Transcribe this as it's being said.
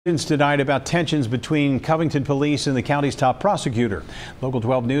Tonight about tensions between Covington Police and the county's top prosecutor. Local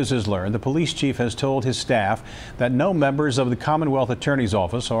 12 News has learned the police chief has told his staff that no members of the Commonwealth Attorney's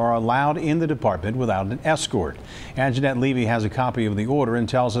Office are allowed in the department without an escort. Anjanette Levy has a copy of the order and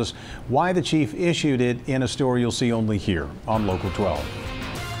tells us why the chief issued it in a story you'll see only here on Local 12.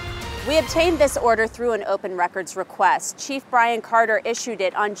 We obtained this order through an open records request. Chief Bryan Carter issued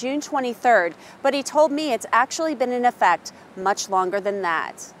it on June 23rd, but he told me it's actually been in effect much longer than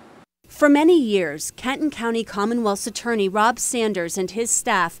that. For many years, Kenton County Commonwealth's attorney Rob Sanders and his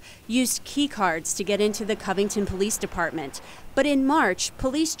staff used key cards to get into the Covington Police Department. But in March,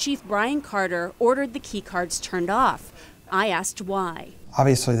 Police Chief Bryan Carter ordered the key cards turned off. I asked why.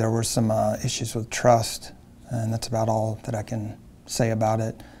 Obviously, there were some issues with trust, and that's about all that I can say about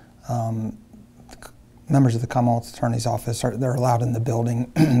it. Members of the Commonwealth Attorney's Office, they're allowed in the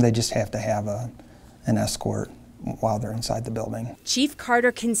building. They just have to have an escort while they're inside the building. Chief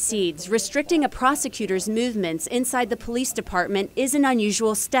Carter concedes restricting a prosecutor's movements inside the police department is an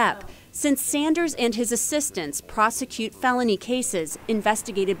unusual step, since Sanders and his assistants prosecute felony cases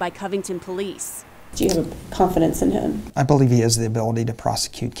investigated by Covington Police. Do you have confidence in him? I believe he has the ability to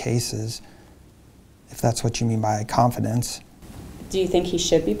prosecute cases, if that's what you mean by confidence. Do you think he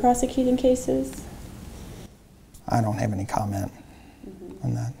should be prosecuting cases? I don't have any comment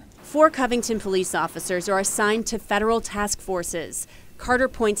on that. 4 Covington police officers are assigned to federal task forces. Carter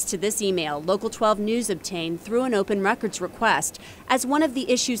points to this email Local 12 News obtained through an open records request as one of the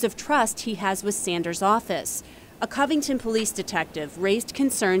issues of trust he has with Sanders' office. A Covington police detective raised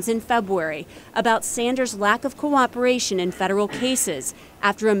concerns in February about Sanders' lack of cooperation in federal cases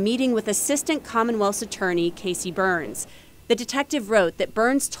after a meeting with Assistant Commonwealth's Attorney Casey Burns. The detective wrote that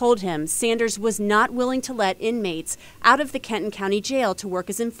Burns told him Sanders was not willing to let inmates out of the Kenton County Jail to work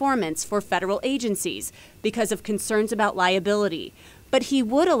as informants for federal agencies because of concerns about liability. But he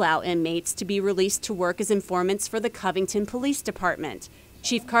would allow inmates to be released to work as informants for the Covington Police Department.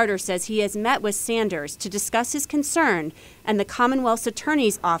 Chief Carter says he has met with Sanders to discuss his concern and the Commonwealth's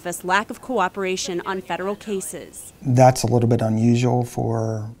Attorney's Office lack of cooperation on federal cases. That's a little bit unusual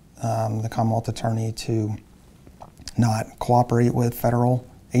for the Commonwealth Attorney to not cooperate with federal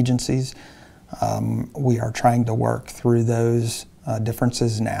agencies. We are trying to work through those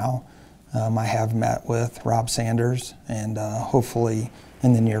differences now. I have met with Rob Sanders, and hopefully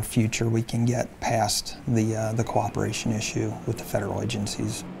in the near future we can get past the cooperation issue with the federal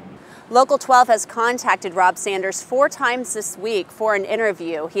agencies. Local 12 has contacted Rob Sanders 4 times this week for an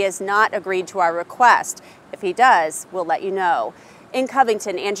interview. He has not agreed to our request. If he does, we'll let you know. In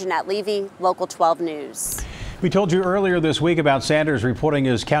Covington, Anjanette Levy, Local 12 News. We told you earlier this week about Sanders reporting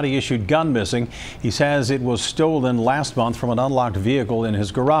his county-issued gun missing. He says it was stolen last month from an unlocked vehicle in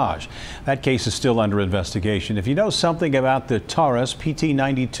his garage. That case is still under investigation. If you know something about the Taurus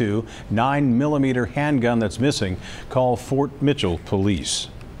PT-92 9mm handgun that's missing, call Fort Mitchell Police.